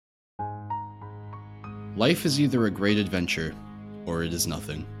Life is either a great adventure, or it is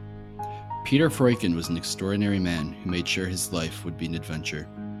nothing. Peter Freuchen was an extraordinary man who made sure his life would be an adventure,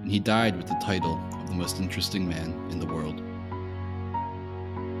 and he died with the title of the most interesting man in the world.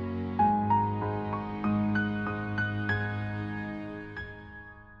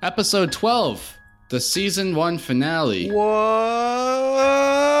 Episode 12, the season 1 finale. What?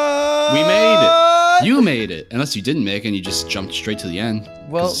 We made it. You made it. Unless you didn't make it and you just jumped straight to the end.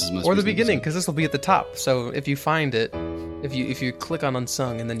 Well, or the beginning, because this will be at the top. So if you find it, if you click on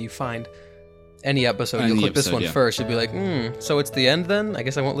Unsung and then you find any episode, you'll click this one first. You'll be like, so it's the end then? I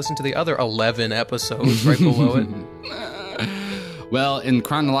guess I won't listen to the other 11 episodes right below it. Well, in the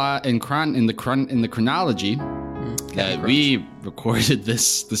chronology, we recorded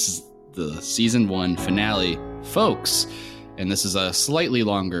this. This is the season 1 finale, folks. And this is a slightly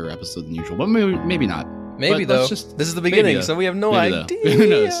longer episode than usual, but maybe not. Maybe, though. This is the beginning, so we have no idea. Who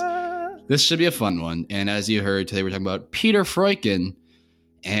knows? This should be a fun one. And as you heard, today we're talking about Peter Freuchen.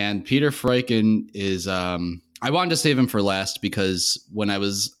 And Peter Freuchen is... I wanted to save him for last because when I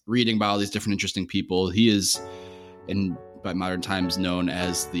was reading about all these different interesting people, he is, by modern times, known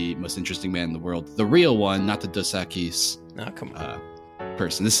as the most interesting man in the world. The real one, not the Dos Equis. Oh, come on.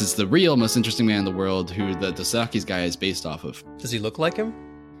 Person. This is the real most interesting man in the world who the Dos Equis guy is based off of. Does he look like him?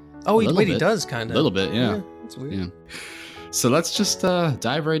 Oh, he does kind of. A little bit, yeah. That's weird. Yeah. So let's just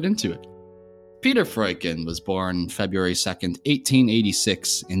dive right into it. Peter Freuchen was born February 2nd,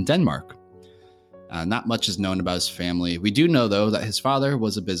 1886 in Denmark. Not much is known about his family. We do know, though, that his father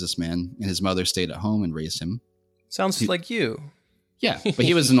was a businessman and his mother stayed at home and raised him. Sounds like you. Yeah, but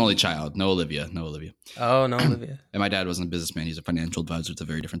he was an only child. No Olivia. Oh, no Olivia. And my dad wasn't a businessman. He's a financial advisor. It's a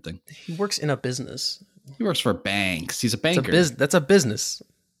very different thing. He works in a business. He works for banks. He's a banker. That's a business.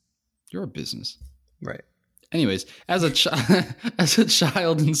 You're a business. Right. Anyways, as a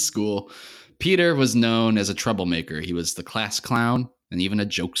child in school, Peter was known as a troublemaker. He was the class clown and even a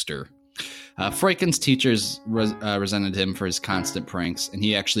jokester. Freuchen's teachers resented him for his constant pranks, and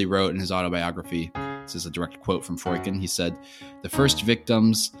he actually wrote in his autobiography, this is a direct quote from Freuchen, he said, the first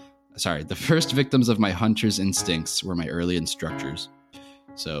victims of my hunter's instincts were my early instructors.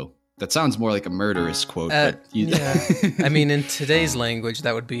 So that sounds more like a murderous quote. Yeah. I mean, in today's language,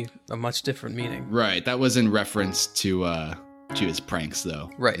 that would be a much different meaning. Right. That was in reference to his pranks, though.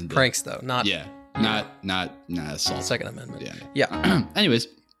 Right. Pranks, though. Not. Yeah. Not assault. Second Amendment. Yeah. Anyways.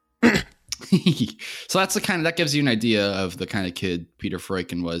 So that's that gives you an idea of the kind of kid Peter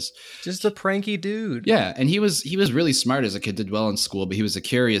Freuchen was. Just a pranky dude. Yeah, and he was really smart as a kid, did well in school, but he was a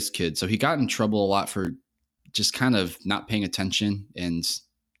curious kid, so he got in trouble a lot for just kind of not paying attention and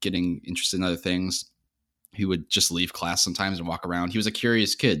getting interested in other things. He would just leave class sometimes and walk around. He was a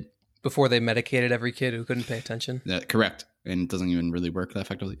curious kid. Before they medicated every kid who couldn't pay attention. Correct. And it doesn't even really work that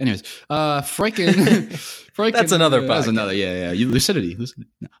effectively. Anyways, Freuchen. That's another podcast. That's another, yeah. Lucidity.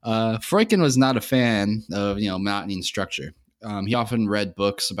 Freuchen was not a fan of, monotony and structure. He often read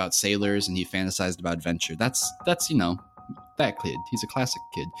books about sailors and he fantasized about adventure. That's that kid. He's a classic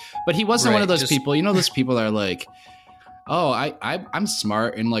kid. But he wasn't one of those people, those people that are like, oh, I'm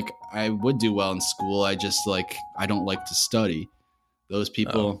smart and I would do well in school. I just I don't like to study. Those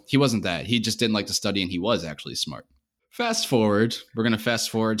people, He wasn't that. He just didn't like to study and he was actually smart. We're going to fast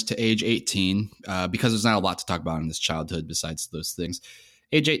forward to age 18 because there's not a lot to talk about in his childhood besides those things.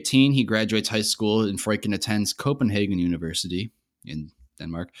 Age 18, he graduates high school and Freuchen attends Copenhagen University in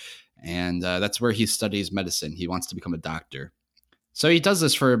Denmark. And that's where he studies medicine. He wants to become a doctor. So he does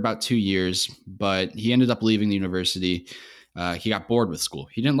this for about 2 years, but he ended up leaving the university. He got bored with school.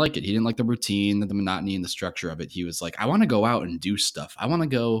 He didn't like it. He didn't like the routine, the monotony, and the structure of it. He was like, I want to go out and do stuff. I want to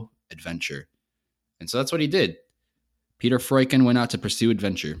go adventure. And so that's what he did. Peter Freuchen went out to pursue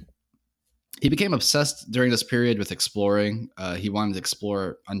adventure. He became obsessed during this period with exploring. He wanted to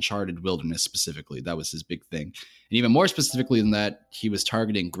explore uncharted wilderness specifically. That was his big thing. And even more specifically than that, he was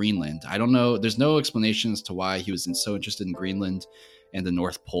targeting Greenland. I don't know. There's no explanation as to why he was so interested in Greenland and the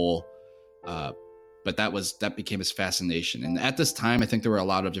North Pole. But that became his fascination. And at this time, I think there were a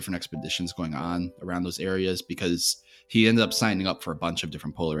lot of different expeditions going on around those areas because he ended up signing up for a bunch of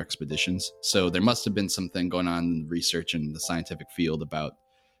different polar expeditions. So there must have been something going on in research in the scientific field about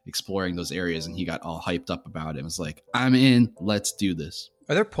exploring those areas. And he got all hyped up about it and was like, I'm in, let's do this.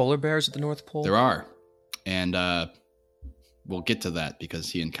 Are there polar bears at the North Pole? There are. And we'll get to that because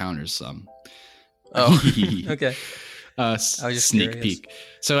he encounters some. Oh, okay. Sneak peek.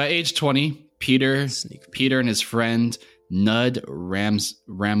 So at age 20, Peter and his friend Nud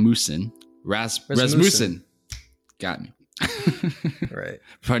Rasmussen got me. Right.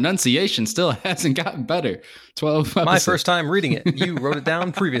 Pronunciation still hasn't gotten better. 12 episodes. My first time reading it. You wrote it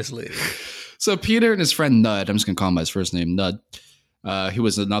down previously. So Peter and his friend Nud, I'm just going to call him by his first name, Nud, he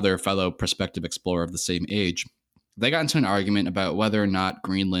was another fellow prospective explorer of the same age. They got into an argument about whether or not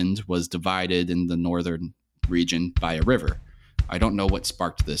Greenland was divided in the northern region by a river. I don't know what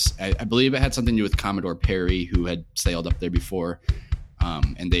sparked this. I believe it had something to do with Commodore Perry, who had sailed up there before,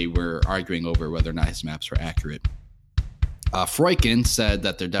 and they were arguing over whether or not his maps were accurate. Freuchen said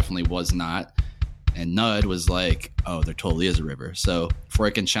that there definitely was not, and Nud was like, oh, there totally is a river. So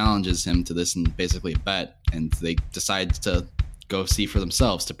Freuchen challenges him to this and basically a bet, and they decide to go see for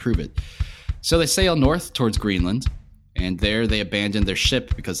themselves to prove it. So they sail north towards Greenland, and there they abandon their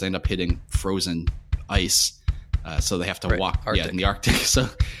ship because they end up hitting frozen ice. So they have to walk in the Arctic. So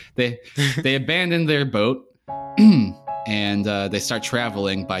they abandon their boat and they start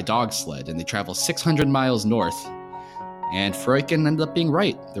traveling by dog sled, and they travel 600 miles north. And Freuchen ended up being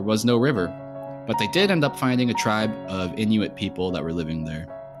right. There was no river. But they did end up finding a tribe of Inuit people that were living there.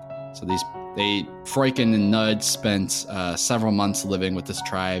 So Freuchen and Nud spent several months living with this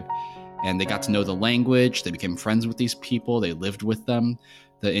tribe, and they got to know the language. They became friends with these people. They lived with them.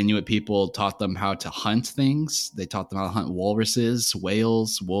 The Inuit people taught them how to hunt things. They taught them how to hunt walruses,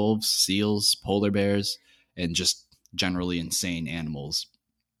 whales, wolves, seals, polar bears, and just generally insane animals.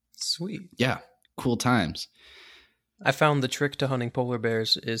 Sweet. Yeah, cool times. I found the trick to hunting polar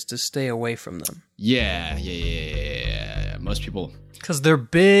bears is to stay away from them. Yeah. Most people... Because they're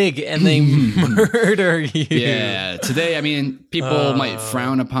big and they murder you. Yeah. Today, I mean, people might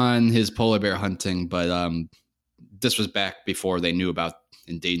frown upon his polar bear hunting, but this was back before they knew about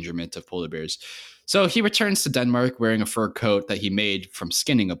endangerment of polar bears. So he returns to Denmark wearing a fur coat that he made from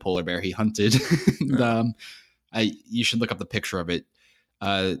skinning a polar bear he hunted. And, you should look up the picture of it.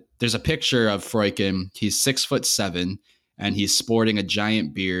 There's a picture of Freuchen. He's 6'7", and he's sporting a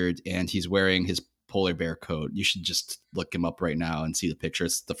giant beard, and he's wearing his polar bear coat. You should just look him up right now and see the picture.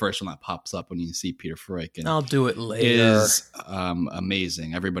 It's the first one that pops up when you see Peter Freuchen. I'll do it later. It is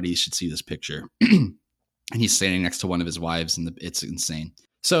amazing. Everybody should see this picture. And he's standing next to one of his wives, and it's insane.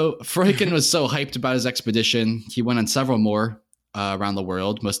 So Freuchen was so hyped about his expedition. He went on several more around the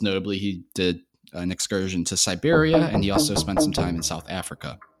world. Most notably, he did an excursion to Siberia, and he also spent some time in South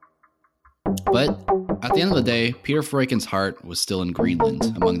Africa. But at the end of the day, Peter Freuchen's heart was still in Greenland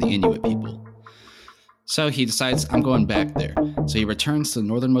among the Inuit people. So he decides, I'm going back there. So he returns to the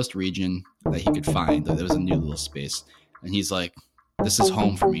northernmost region that he could find. There was a new little space. And he's like, this is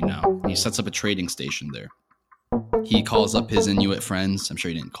home for me now. And he sets up a trading station there. He calls up his Inuit friends. I'm sure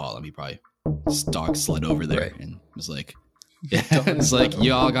he didn't call them. He probably just dog sled over there and was like, it's like,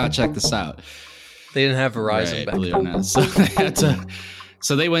 you all got to check this out. They didn't have Verizon back then. So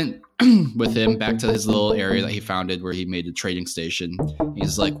so they went with him back to his little area that he founded where he made a trading station.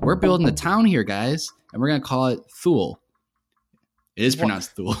 He's like, we're building a town here, guys, and we're going to call it Thule. It is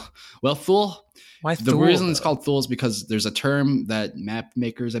pronounced Thule. Well, Thule, why the Thule, reason it's called Thule is because there's a term that map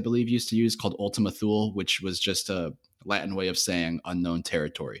makers, I believe, used to use called Ultima Thule, which was just a Latin way of saying unknown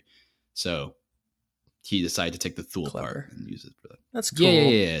territory. So he decided to take the Thule part and use it for that. That's cool.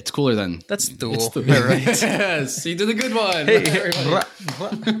 Yeah. It's cooler than... That's Thule. It's Thule. Right. Yes, he did a good one. Hey.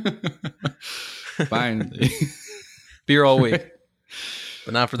 Finally. Beer all week.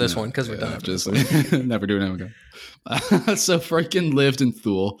 But not for this one, because we're done. Just never doing it again. So Freuchen lived in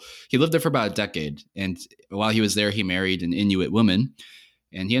Thule. He lived there for about a decade. And while he was there, he married an Inuit woman.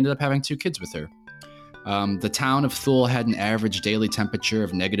 And he ended up having 2 kids with her. The town of Thule had an average daily temperature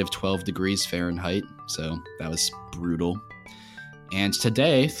of negative 12 degrees Fahrenheit, so that was brutal. And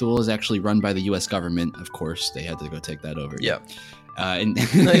today, Thule is actually run by the U.S. government. Of course, they had to go take that over. Yeah. And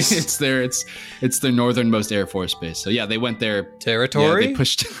Nice. it's their northernmost Air Force base. So yeah, they went there. Territory? Yeah, they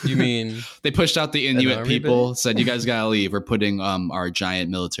pushed. You mean they pushed out the Inuit people? Said, "You guys gotta leave. We're putting our giant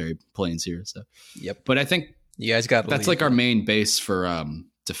military planes here." So yep. But I think you guys got that's like our main base for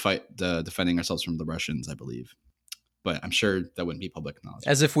to fight defending ourselves from the Russians, I believe. But I'm sure that wouldn't be public knowledge.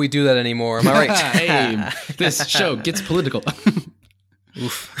 As if we do that anymore. Am I right? Hey, this show gets political.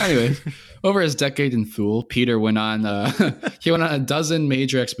 Oof. Anyway, over his decade in Thule, Peter went on a dozen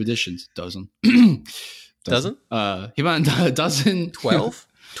major expeditions. Dozen? Dozen? He went on a dozen. 12?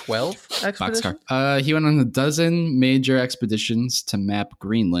 12 expeditions? He went on a dozen major expeditions to map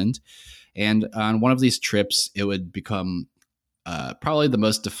Greenland. And on one of these trips, it would become probably the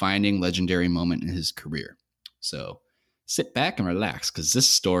most defining legendary moment in his career. So sit back and relax, because this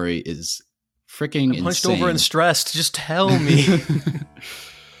story is freaking insane. Punched over and stressed. Just tell me.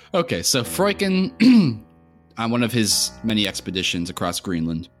 Okay, so Freuchen, on one of his many expeditions across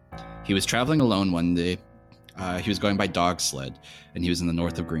Greenland, he was traveling alone one day. He was going by dog sled, and he was in the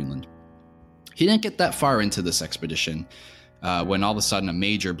north of Greenland. He didn't get that far into this expedition when all of a sudden a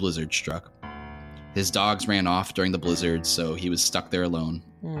major blizzard struck. His dogs ran off during the blizzard, so he was stuck there alone.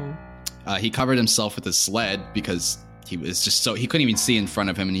 He covered himself with his sled because he was just he couldn't even see in front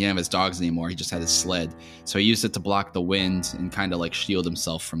of him, and he didn't have his dogs anymore. He just had his sled, so he used it to block the wind and kind of like shield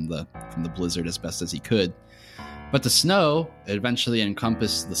himself from the blizzard as best as he could. But the snow eventually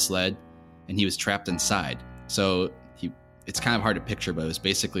encompassed the sled, and he was trapped inside. So it's kind of hard to picture, but it was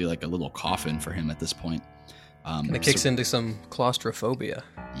basically like a little coffin for him at this point. And it kicks into some claustrophobia.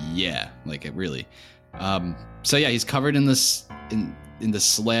 Yeah, like it really. So yeah, he's covered in this in the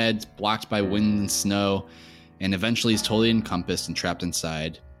sled, blocked by wind and snow, and eventually he's totally encompassed and trapped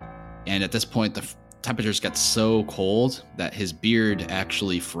inside. And at this point, the temperatures got so cold that his beard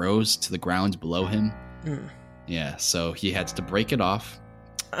actually froze to the ground below him. Yeah, so he had to break it off.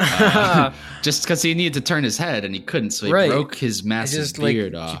 Just because he needed to turn his head and he couldn't, so he broke his massive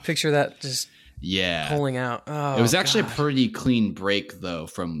beard off. You picture that just pulling out. Oh, it was actually a pretty clean break, though.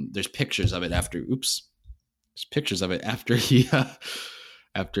 There's pictures of it after. There's pictures of it after he had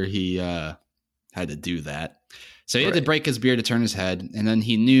to do that. So he had to break his beard to turn his head, and then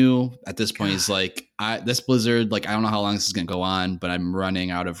he knew at this point, he's like, this blizzard, like, I don't know how long this is going to go on, but I'm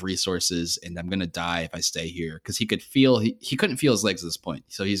running out of resources, and I'm going to die if I stay here. Because he could feel, he couldn't feel his legs at this point.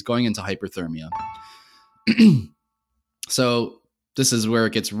 So he's going into hyperthermia. So this is where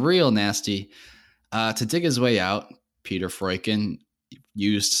it gets real nasty. To dig his way out, Peter Freuchen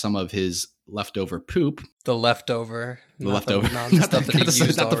used some of his leftover poop. The leftover. Not the stuff that he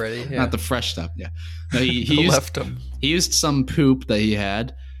used already. Not the fresh stuff. Yeah. No, he used some poop that he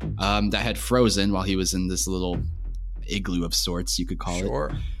had that had frozen while he was in this little igloo of sorts, you could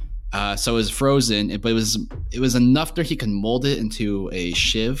call it. So it was frozen, but it was enough that he could mold it into a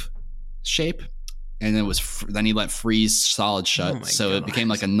shiv shape. And then he let freeze solid shut. So it became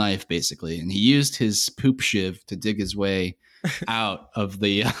like a knife, basically. And he used his poop shiv to dig his way out of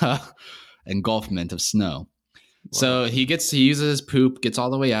the engulfment of snow. Wow. So he uses his poop, gets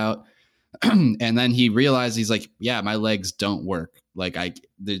all the way out. And then he realized, he's like, yeah, my legs don't work. Like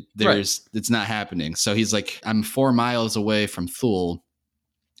it's not happening. So he's like, I'm 4 miles away from Thule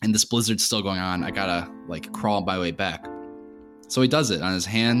and this blizzard's still going on. I gotta like crawl my way back. So he does it on his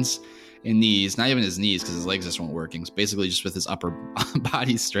hands and knees, not even his knees because his legs just weren't working. So basically just with his upper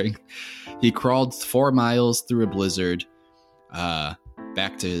body strength. He crawled 4 miles through a blizzard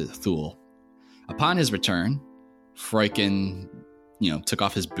back to Thule. Upon his return, Freuchen, took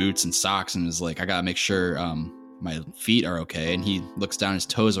off his boots and socks and was like, I gotta make sure my feet are okay. And he looks down, his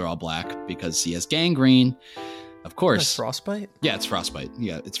toes are all black because he has gangrene. Of course. That's frostbite? Yeah, it's frostbite.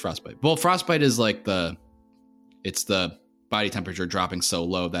 Yeah, it's frostbite. Well, frostbite is like it's the body temperature dropping so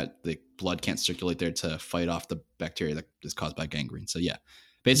low that the blood can't circulate there to fight off the bacteria that is caused by gangrene. So yeah,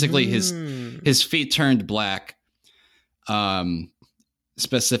 basically his feet turned black.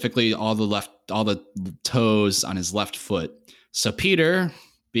 Specifically all the toes on his left foot. So Peter,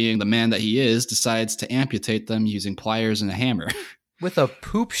 being the man that he is, decides to amputate them using pliers and a hammer. With a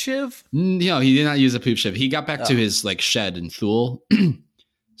poop shiv? No, he did not use a poop shiv. He got back to his like shed in Thule.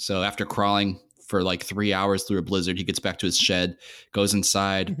 So after crawling for like 3 hours through a blizzard, he gets back to his shed, goes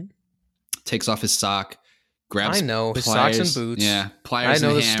inside, takes off his sock, grabs his socks and boots. Yeah, pliers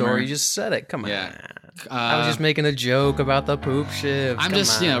and a hammer. I know the story. You just said it. Come on. I was just making a joke about the poop shiv.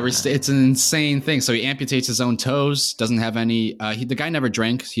 It's an insane thing. So he amputates his own toes, doesn't have any, the guy never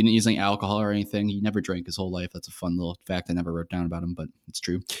drank. He didn't use any alcohol or anything. He never drank his whole life. That's a fun little fact I never wrote down about him, but it's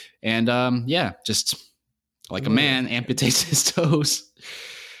true. And just like a man amputates his toes.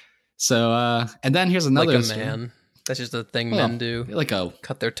 So, and then here's another like a man. That's just a thing men do.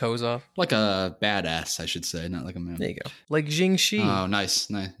 Cut their toes off. Like a badass, I should say, not like a man. There you go. Like Jing Shi. Oh,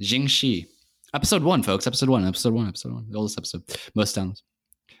 nice. Jing Shi. Episode 1, folks. Episode 1. The oldest episode. Most downloads.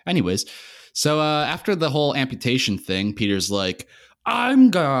 Anyways, so after the whole amputation thing, Peter's like,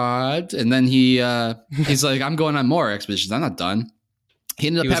 I'm God. And then he's like, I'm going on more expeditions. I'm not done. He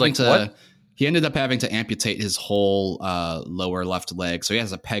ended up having to amputate his whole lower left leg. So he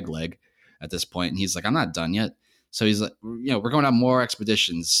has a peg leg at this point. And he's like, I'm not done yet. So he's like, we're going on more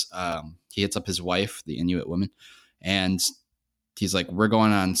expeditions. He hits up his wife, the Inuit woman, and he's like, we're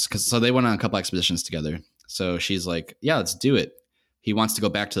going on. So they went on a couple expeditions together. So she's like, yeah, let's do it. He wants to go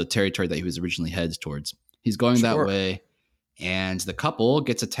back to the territory that he was originally headed towards. He's going that way. And the couple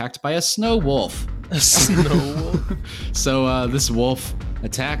gets attacked by a snow wolf. A snow wolf? So this wolf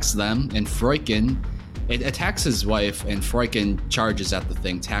attacks them, and Freuchen, it attacks his wife, and Freuchen charges at the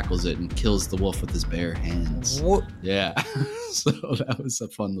thing, tackles it, and kills the wolf with his bare hands. What? Yeah. So that was a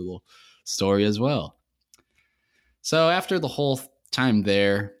fun little story as well. So after the whole time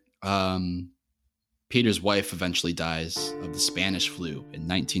there, Peter's wife eventually dies of the Spanish flu in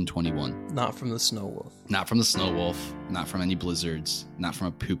 1921. Not from the snow wolf. Not from the snow wolf. Not from any blizzards. Not from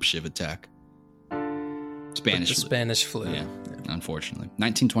a poop shiv attack. Spanish flu. Yeah, unfortunately.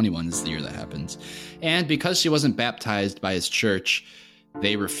 1921 is the year that happens. And because she wasn't baptized by his church,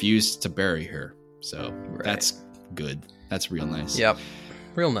 they refused to bury her. So that's good. That's real nice. Yep.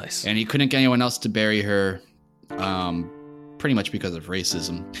 Real nice. And he couldn't get anyone else to bury her, pretty much because of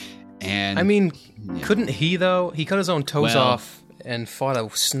racism. And I mean, couldn't he, though? He cut his own toes off and fought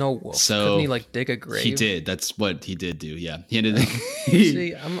a snow wolf. So couldn't he, like, dig a grave? He did. That's what he did do, yeah. He ended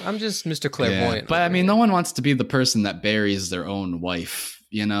See, I'm just Mr. Clairvoyant. Yeah. But, I mean, no one wants to be the person that buries their own wife.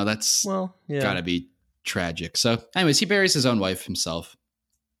 You know, that's gotta be tragic. So, anyways, he buries his own wife himself.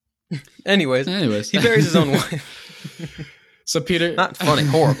 Anyways, he buries his own wife. So Peter... Not funny,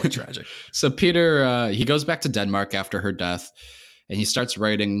 horribly tragic. So Peter, he goes back to Denmark after her death, and he starts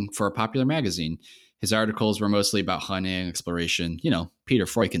writing for a popular magazine. His articles were mostly about hunting, exploration, you know, Peter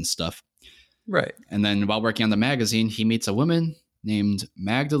Freuchen stuff. Right. And then while working on the magazine, he meets a woman named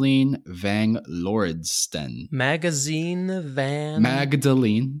Magdalene Vang Lauridsen. Magdalene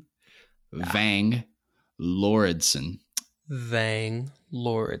Vang Lauridsen. Vang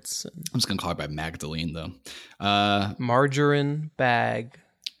Lauridsen. I'm just going to call her by Magdalene, though. Margarine bag.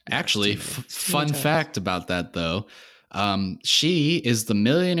 Actually, fun fact about that, though. She is the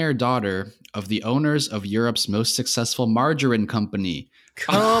millionaire daughter of the owners of Europe's most successful margarine company.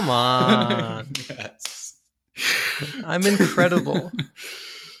 Come on. Yes. I'm incredible.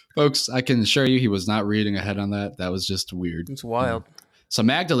 Folks, I can assure you he was not reading ahead on that. That was just weird. It's wild. So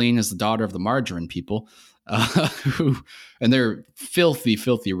Magdalene is the daughter of the margarine people, and they're filthy,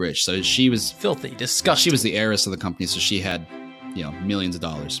 filthy rich. So she was... Filthy, disgusting. She was the heiress of the company, so she had, you know, millions of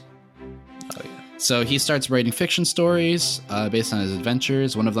dollars. Oh, yeah. So he starts writing fiction stories based on his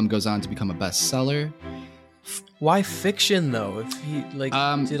adventures. One of them goes on to become a bestseller. Why fiction, though? If he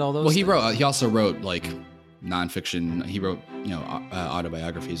did all those. Well, he also wrote like nonfiction. He wrote, you know,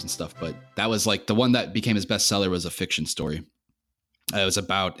 autobiographies and stuff. But that was like the one that became his bestseller was a fiction story. It was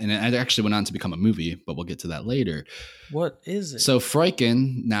about, and it actually went on to become a movie. But we'll get to that later. What is it? So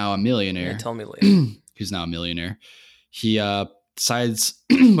Freuchen, now a millionaire. Yeah, tell me later. Who's now a millionaire. He decides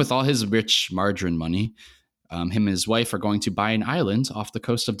with all his rich margarine money, him and his wife are going to buy an island off the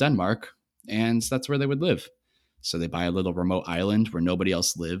coast of Denmark, and that's where they would live. So they buy a little remote island where nobody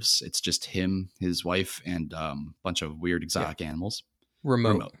else lives. It's just him, his wife, and a bunch of weird exotic animals.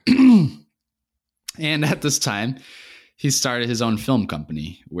 Remote. And at this time, he started his own film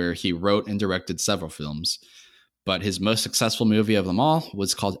company where he wrote and directed several films. But his most successful movie of them all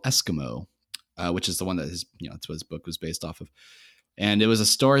was called Eskimo, which is the one that that's what his book was based off of. And it was a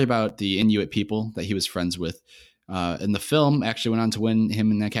story about the Inuit people that he was friends with. And the film actually went on to win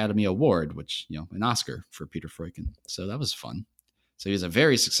him an Academy Award, which, an Oscar for Peter Freuchen. So that was fun. So he was a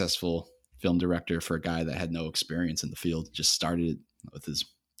very successful film director for a guy that had no experience in the field, just started with his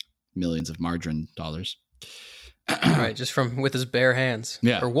millions of margarine dollars. Right, just with his bare hands.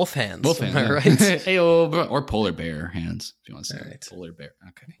 Yeah. Or wolf hands. Wolf hands. Right? Or polar bear hands, if you want to say it. Polar bear.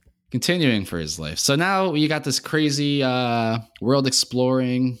 Okay. Continuing for his life. So now you got this crazy world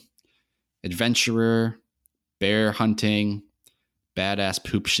exploring adventurer, bear hunting, badass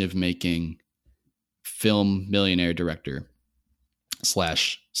poop shiv making film millionaire director /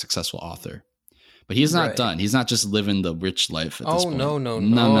 successful author. But he's not done. He's not just living the rich life at this point. No. No.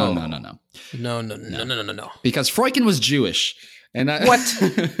 Because Freuchen was Jewish. And what?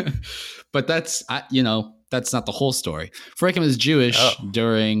 But that's not the whole story. Freuchen was Jewish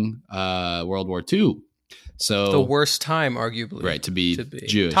during World War II. So the worst time, arguably. Right, to be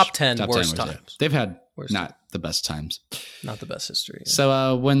Jewish. Top 10 worst times. Yeah. They've had not the best times. Not the best history. Yeah.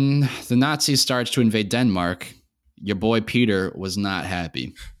 So when the Nazis started to invade Denmark, your boy Peter was not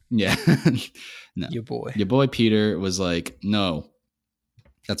happy. Yeah. No. Your boy Peter was like, no.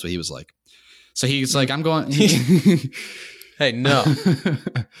 That's what he was like. So he's like, I'm going. Hey, no.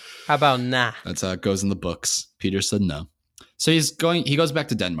 How about nah? That's how it goes in the books. Peter said no. So he goes back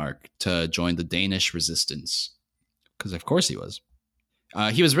to Denmark to join the Danish resistance. Because of course he was.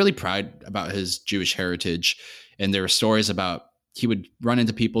 He was really proud about his Jewish heritage. And there were stories about he would run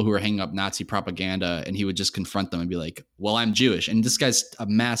into people who were hanging up Nazi propaganda and he would just confront them and be like, well, I'm Jewish. And this guy's a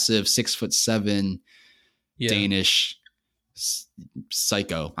massive 6'7" Danish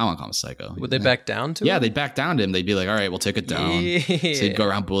psycho. I don't want to call him a psycho. Would they back down to him? Yeah, they'd back down to him. They'd be like, all right, we'll take it down. Yeah. So he'd go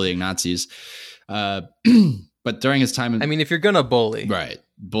around bullying Nazis. But during his time... I mean, if you're going to bully... Right.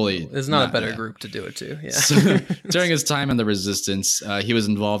 Bully. There's not a better group to do it to. Yeah. So, during his time in the resistance, he was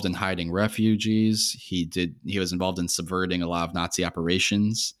involved in hiding refugees. He was involved in subverting a lot of Nazi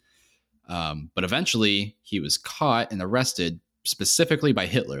operations. But eventually he was caught and arrested specifically by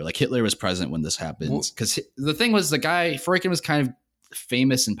Hitler. Like Hitler was present when this happened. Because the thing was, the guy, Freuchen, was kind of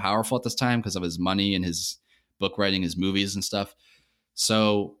famous and powerful at this time because of his money and his book writing, his movies and stuff.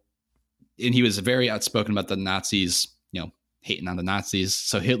 So, and he was very outspoken about the Nazis, hating on the Nazis.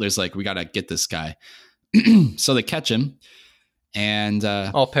 So Hitler's like, we got to get this guy. So they catch him. And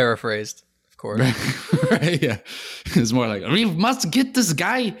all paraphrased, of course. Right, yeah. It's more like, we must get this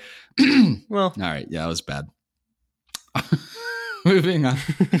guy. Well, all right. Yeah, that was bad. Moving on.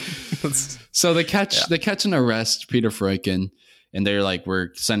 So they catch and arrest Peter Freuchen, and they're like,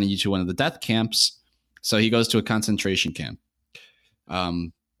 we're sending you to one of the death camps. So he goes to a concentration camp.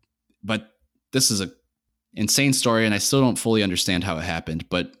 But this is a insane story, and I still don't fully understand how it happened.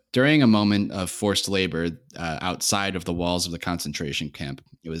 But during a moment of forced labor outside of the walls of the concentration camp,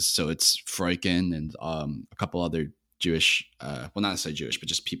 it's Freuchen and a couple other Jewish, well, not necessarily Jewish, but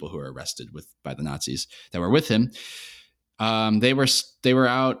just people who were arrested by the Nazis that were with him. They were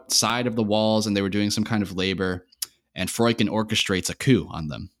outside of the walls and they were doing some kind of labor, and Freuchen orchestrates a coup on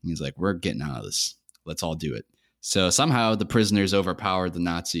them. He's like, we're getting out of this. Let's all do it. So somehow the prisoners overpowered the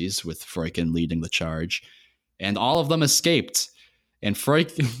Nazis with Freuchen leading the charge, and all of them escaped. And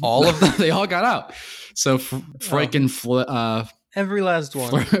Freuchen, all of them, they all got out. So Freuchen, every last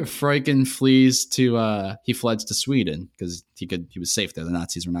one. Freuchen flees to he fled to Sweden because he was safe there. The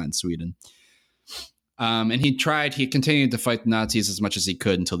Nazis were not in Sweden. And he continued to fight the Nazis as much as he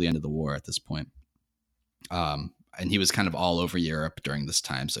could until the end of the war at this point. And he was kind of all over Europe during this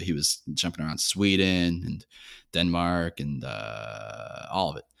time. So he was jumping around Sweden and Denmark and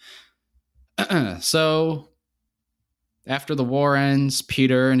all of it. So after the war ends,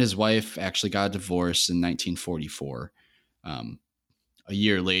 Peter and his wife actually got a divorce in 1944. A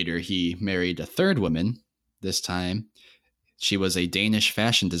year later, he married a third woman. This time, she was a Danish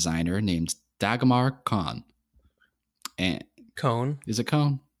fashion designer named Dagmar Kohn. And Kohn? Is it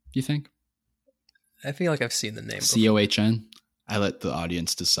Kohn, you think? I feel like I've seen the name. Cohn. I let the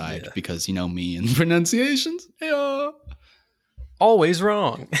audience decide because you know me and pronunciations. Yeah. Always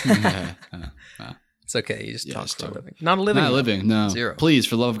wrong. It's okay. You just talk for a living. Not a living. Not a living. No. Zero. Please,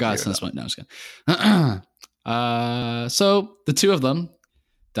 for the love of God, send us money. No, I'm just kidding. So the two of them,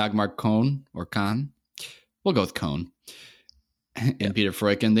 Dagmar Kohn or Kahn, we'll go with Kohn, and Peter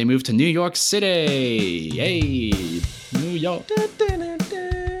Freuchen, they moved to New York City. Hey, New York. No,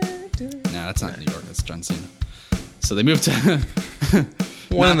 that's not New York. That's John Cena. So they moved to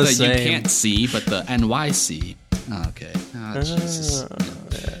one not of the that same. You can't see, but the NYC. Oh, okay. Oh, Jesus.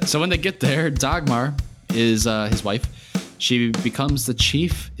 Yeah. So when they get there, Dagmar is his wife. She becomes the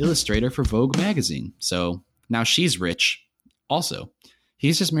chief illustrator for Vogue magazine. So now she's rich. Also,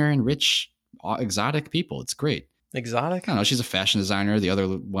 he's just marrying rich, exotic people. It's great. Exotic? I don't know. She's a fashion designer. The other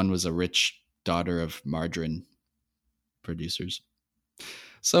one was a rich daughter of margarine producers.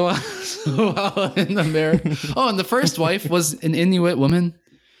 So in the marriage. Oh, and the first wife was an Inuit woman.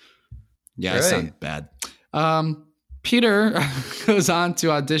 Yeah, I sound bad. Peter goes on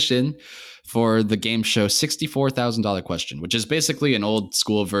to audition for the game show $64,000 Question, which is basically an old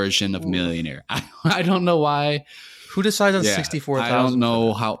school version of Millionaire. I don't know why. Who decided on 64,000? I don't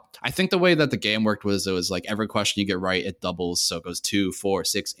know how. I think the way that the game worked was it was like every question you get right, it doubles. So it goes 2, 4,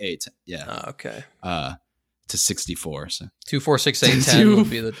 6, 8. Yeah. Oh, okay. To 64. So 2, 4, 6, 8, 10 would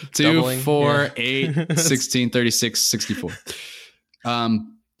be the 2, doubling. 4, 8, 16, 36, 64.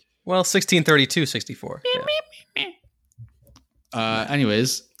 Well, 16, 32, 64. Yeah.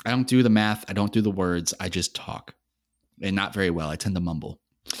 Anyways, I don't do the math. I don't do the words. I just talk. And not very well. I tend to mumble.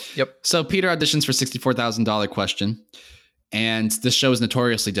 Yep. So Peter auditions for $64,000 Question. And this show is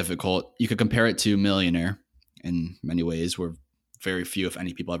notoriously difficult. You could compare it to Millionaire in many ways, where very few, if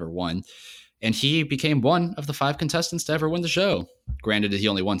any, people ever won. And he became one of the 5 contestants to ever win the show. Granted, he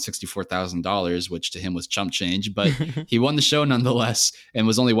only won $64,000, which to him was chump change, but he won the show nonetheless and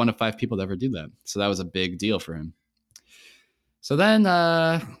was only one of 5 people to ever do that. So that was a big deal for him. So then,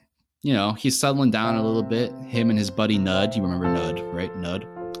 he's settling down a little bit. Him and his buddy Nud. You remember Nud, right? Nud?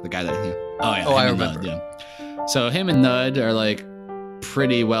 The guy that... Yeah. Oh, yeah. I remember. Nud, yeah. So him and Nud are like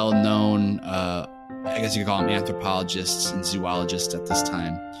pretty well known, I guess you could call them anthropologists and zoologists at this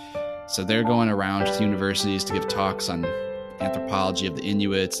time. So they're going around to universities to give talks on anthropology of the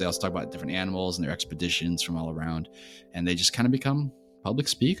Inuits. They also talk about different animals and their expeditions from all around. And they just kind of become public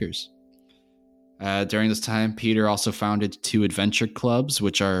speakers. During this time, Peter also founded 2 adventure clubs,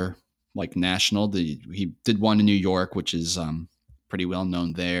 which are like national. He did one in New York, which is pretty well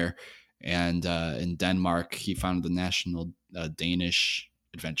known there. And in Denmark, he founded the National Danish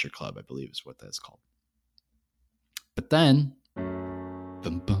Adventure Club, I believe is what that's called. But then,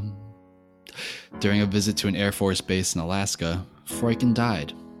 During a visit to an Air Force base in Alaska, Freuchen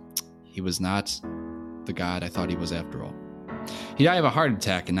died. He was not the god I thought he was after all. He died of a heart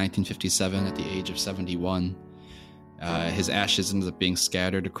attack in 1957 at the age of 71. His ashes ended up being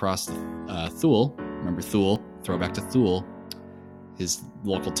scattered across Thule. Remember Thule? Throwback to Thule. His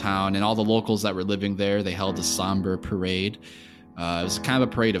local town, and all the locals that were living there, they held a somber parade. It was kind of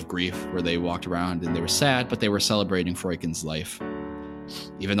a parade of grief where they walked around and they were sad, but they were celebrating Freuchen's life.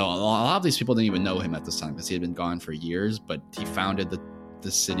 Even though a lot of these people didn't even know him at this time because he had been gone for years, but he founded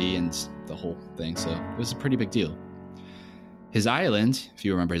the city and the whole thing, so it was a pretty big deal. His island, if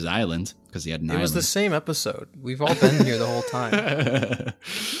you remember his island, because he had an island. It was the same episode. We've all been here the whole time.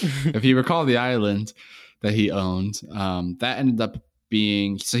 If you recall the island that he owned, that ended up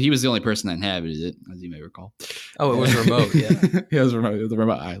being, so he was the only person that inhabited it, as you may recall. Oh, it was remote, yeah. It was remote. It was a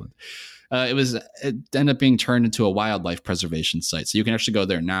remote island. It ended up being turned into a wildlife preservation site. So you can actually go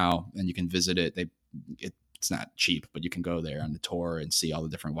there now and you can visit it. It's not cheap, but you can go there on the tour and see all the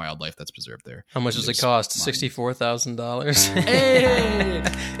different wildlife that's preserved there. How much does it cost? $64,000. Hey!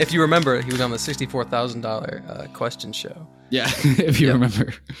 If you remember, he was on the $64,000 question show. Yeah, if you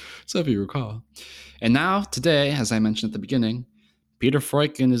remember. So if you recall. And now, today, as I mentioned at the beginning, Peter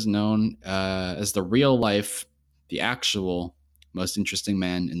Freuchen is known as the real life, the actual most interesting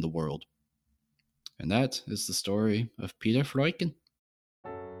man in the world. And that is the story of Peter Freuchen.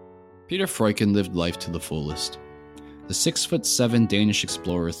 Peter Freuchen lived life to the fullest. The 6'7" Danish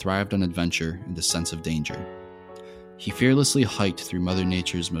explorer thrived on adventure and the sense of danger. He fearlessly hiked through Mother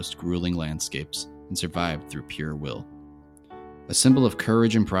Nature's most grueling landscapes and survived through pure will. A symbol of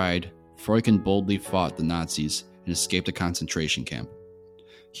courage and pride, Freuchen boldly fought the Nazis and escaped a concentration camp.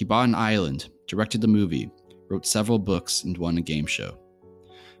 He bought an island, directed a movie, wrote several books, and won a game show.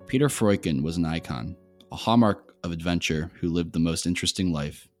 Peter Freuchen was an icon, a hallmark of adventure who lived the most interesting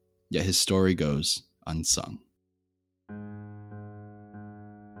life, yet his story goes unsung.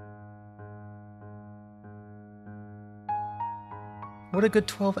 What a good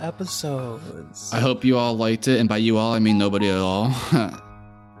 12 episodes. I hope you all liked it, and by you all, I mean nobody at all.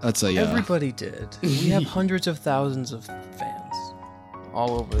 That's a Everybody did. We have hundreds of thousands of fans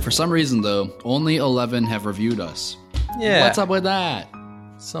all over. For some reason, though, only 11 have reviewed us. Yeah. What's up with that?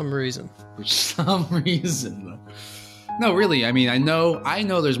 Some reason. For some reason, though. No, really. I mean, I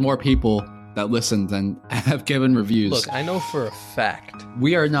know there's more people that listen than have given reviews. Look, I know for a fact.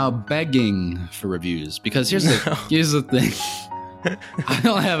 We are now begging for reviews because here's the thing. I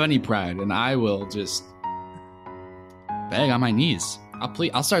don't have any pride, and I will just beg on my knees.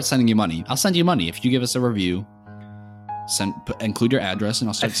 I'll start sending you money. I'll send you money if you give us a review. Include your address, and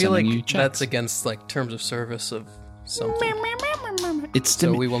I'll start sending you checks. That's against terms of service of something.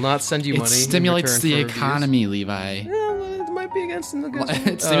 So we will not send you money. It stimulates the economy, Levi. Yeah, it might be against the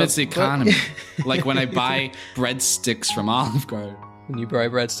It stimulates the economy. Like when I buy breadsticks from Olive Garden. When you buy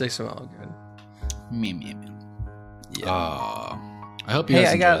breadsticks from Olive Garden. Yeah. I hope you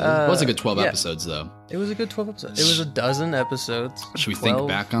guys enjoyed it. It was a good 12 episodes, though. It was a good 12 episodes. It was a dozen episodes. Should we think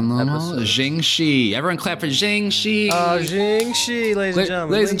back on them all? Jingxi. Everyone clap for Jingxi. Jingxi, ladies and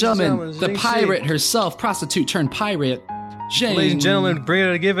gentlemen. Ladies and gentlemen, the pirate herself, prostitute turned pirate. Ladies and gentlemen,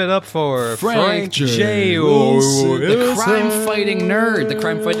 give it up for Frank J. The crime-fighting nerd. The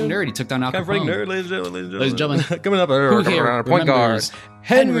crime-fighting nerd. He took down Al Capone. Crime-fighting nerd, ladies and gentlemen. Coming up around point guard.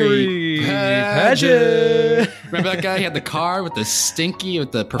 Henry Padgett. Remember that guy? He had the car with the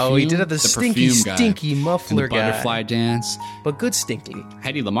perfume. Oh, he did have the stinky muffler guy. The butterfly dance. But good stinky.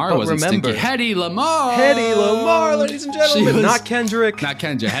 Hedy Lamarr wasn't stinky. Hedy Lamarr, ladies and gentlemen. Not Kendrick. Not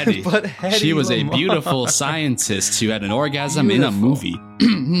Kendra, Hedy. But Hedy She was Lamarr. A beautiful scientist who had an orgasm in a movie.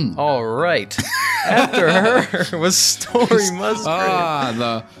 All right. After her was Story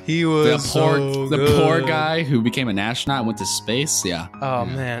Musgrave. The poor guy who became an astronaut and went to space. Yeah. Oh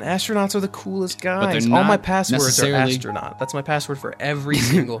man, astronauts are the coolest guys. All my passwords are astronaut. That's my password for every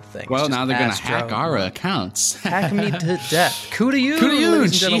single thing. Well, now they're gonna hack our accounts. Hack me to death. Coup to you.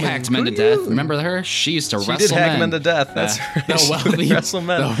 She hacked men to death. Remember her? She used to wrestle men. She did hack men to death. That's right. Wrestle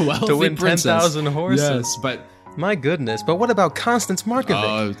men to win 10,000 horses. Yes, but my goodness. But what about Constance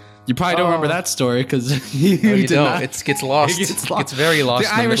Markovic? You probably don't remember that story because you don't. It gets lost. It gets very lost.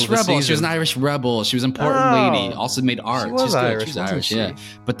 The Irish rebel. She was an Irish rebel. She was an important lady. Also made art. She was Irish. She was Irish. Yeah.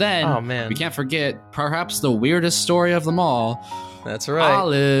 But then, we can't forget perhaps the weirdest story of them all. That's right.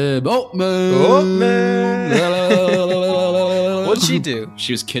 Olive Oatman. What'd she do?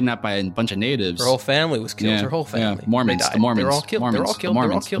 She was kidnapped by a bunch of natives. Her whole family was killed. Her whole family. Yeah. Mormons. The Mormons. They're all killed. Mormons. They're all killed.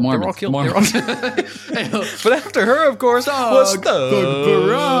 Mormons. They're all killed. They're all killed. They're all killed. But after her, of course, was Thug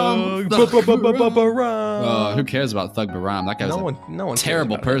Baram. Who cares about Thug Baram? That guy was no one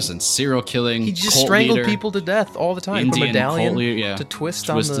terrible person. Serial killing. He just cult strangled leader, people to death all the time. Indian Put a medallion leader, to twist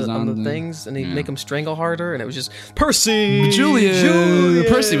on the things, and he'd make them strangle harder, and it was just Percy. Julian.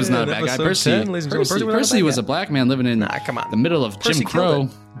 Percy was not a bad guy. 10, Percy was a black man living in the middle of Percy Jim Crow,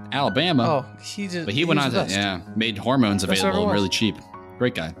 Alabama. Oh, but he went on to made hormones available and really cheap.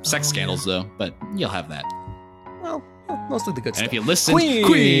 Great guy. Sex scandals though, but you'll have that. Well, mostly the good stuff. And if you listen,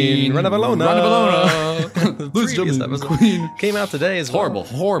 Queen Ranavalona. Queen came out today as horrible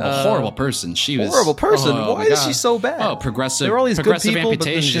person. She was horrible person. Why is she so bad? Oh, progressive. There were all these progressive good people,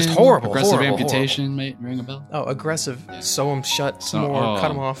 amputation. But just horrible. Progressive amputation. Mate, ring a bell. Oh, aggressive. Yeah. Sew them shut some more. Cut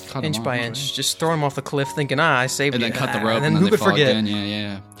them off inch by inch. Right. Just throw them off the cliff, thinking, I saved you. And then cut the rope, and then who could forget? Again.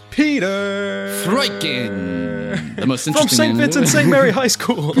 Yeah. Peter Freuchen, the most interesting from St. Vincent St. Mary High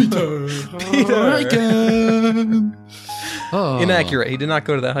School. Peter Freuchen. Inaccurate. He did not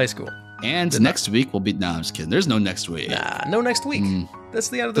go to that high school. And next week will be... No, I'm just kidding. There's no next week. Nah, no next week. That's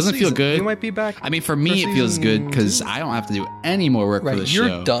the end of the season. Doesn't feel good. We might be back. I mean, for me, it feels good because I don't have to do any more work for the show.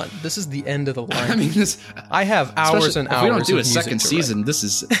 You're done. This is the end of the line. I mean, I have hours and hours. If we don't do a second season, this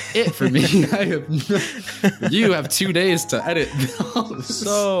is it for me. You have 2 days to edit.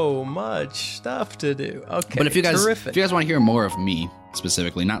 So much stuff to do. Okay, but if you guys want to hear more of me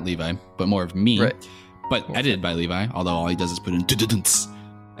specifically, not Levi, but more of me, but edited by Levi, although all he does is put in.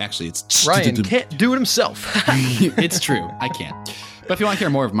 Actually, it's Ryan can't do it himself. It's true. I can't. But if you want to hear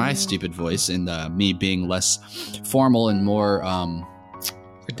more of my stupid voice and me being less formal and more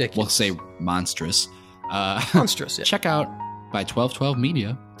ridiculous, we'll say monstrous. Monstrous. Yeah. Check out by 1212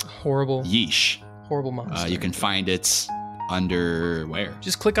 Media. Horrible. Yeesh. Horrible monster. You can find it under where?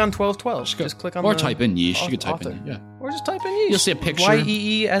 Just click on 1212. Just click on. Or type in Yeesh. You can type in. Yeah. Or just type in Yeesh. You'll see a picture.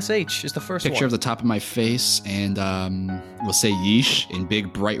 YEESH is the first picture of the top of my face, and we'll say Yeesh in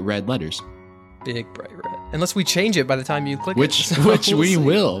big bright red letters. Big bright red. Unless we change it by the time you click it. Which we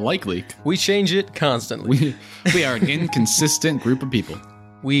will, likely. We change it constantly. We are an inconsistent group of people.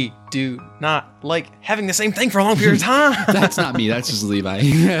 We do not like having the same thing for a long period of time. That's not me. That's just Levi.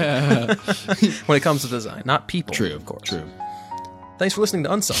 When it comes to design, not people. True, of course. True. Thanks for listening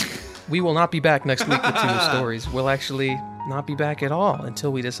to Unsung. We will not be back next week with 2 new stories. We'll actually not be back at all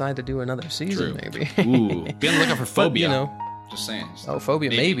until we decide to do another season, maybe. Ooh. Be on the lookout for Phobia. But, just saying. Oh, Phobia,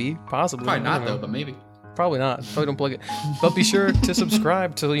 maybe. Possibly. Probably not, though, but maybe. Probably not. Probably don't plug it. But be sure to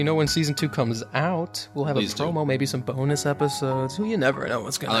subscribe till you know when season 2 comes out. We'll have a promo, maybe some bonus episodes. You never know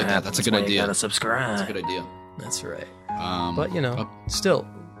what's going to happen. I like that. That's a good idea. You gotta subscribe. That's a good idea. That's right. But, still,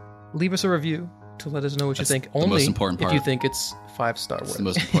 leave us a review to let us know what you think. Only the most important part. If you think it's 5-star worthy. That's the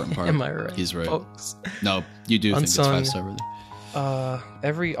most important part. Am I right? He's right. Folks? No, you do Unsung, think it's 5-star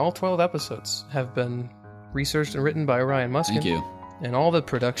worthy. All 12 episodes have been researched and written by Ryan Muskin. Thank you. And all the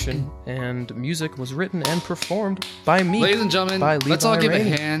production and music was written and performed by me. Ladies and gentlemen, let's all give a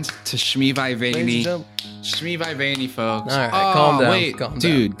hand to Shmi Vivani. Shmi Vivani, folks. All right, calm down. Wait, calm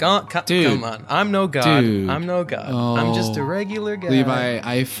dude, down. Come on. I'm no god. Dude. I'm no god. I'm just a regular guy. Levi,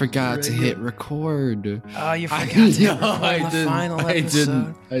 I forgot to hit record. Oh, you forgot to hit record I the final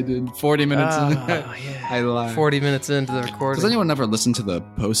episode? I did. 40 minutes in. Yeah. I lied. 40 minutes into the recording. Does anyone ever listen to the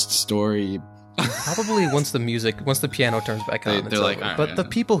post-story? Probably once the piano turns back on. They're like, right, but the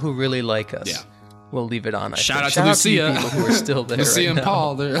people who really like us will leave it on. Shout out to Lucia. People who are still there. Lucia and now.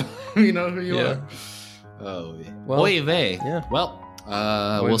 Paul, you know who you are. Oh, well, yeah.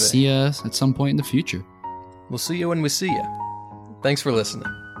 Well, we'll see you at some point in the future. We'll see you when we see you. Thanks for listening.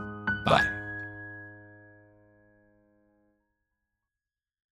 Bye.